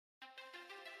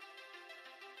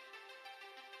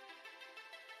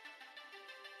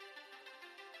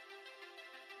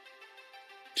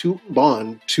To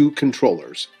bond two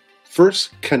controllers,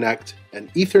 first connect an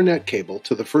Ethernet cable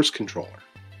to the first controller.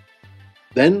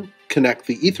 Then connect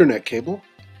the Ethernet cable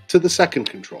to the second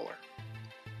controller.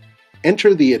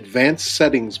 Enter the Advanced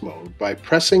Settings mode by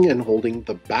pressing and holding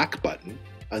the back button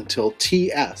until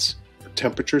TS, or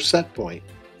temperature set point,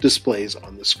 displays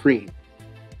on the screen.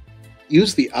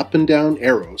 Use the up and down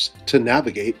arrows to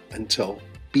navigate until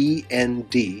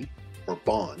BND, or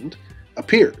bond,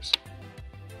 appears.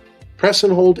 Press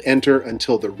and hold Enter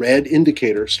until the red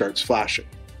indicator starts flashing.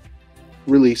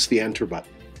 Release the Enter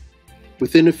button.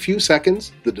 Within a few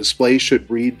seconds, the display should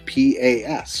read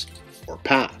PAS, or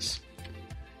pass.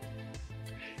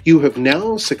 You have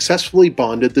now successfully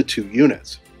bonded the two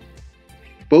units.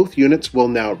 Both units will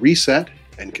now reset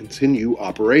and continue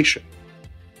operation.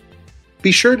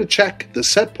 Be sure to check the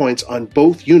set points on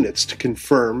both units to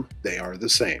confirm they are the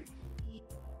same.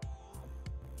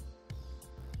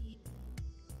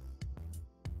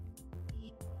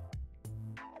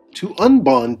 To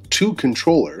unbond two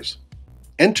controllers,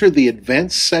 enter the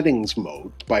Advanced Settings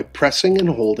mode by pressing and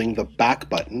holding the back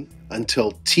button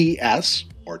until TS,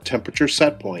 or temperature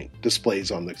set point, displays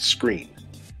on the screen.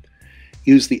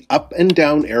 Use the up and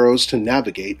down arrows to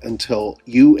navigate until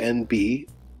UNB,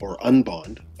 or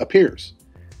Unbond, appears.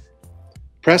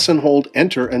 Press and hold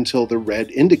Enter until the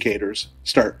red indicators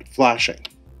start flashing.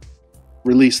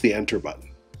 Release the Enter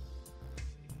button.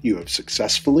 You have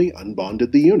successfully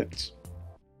unbonded the units.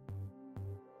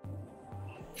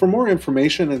 For more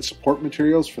information and support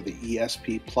materials for the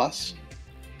ESP Plus,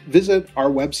 visit our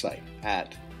website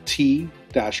at t-rp.com/ESP.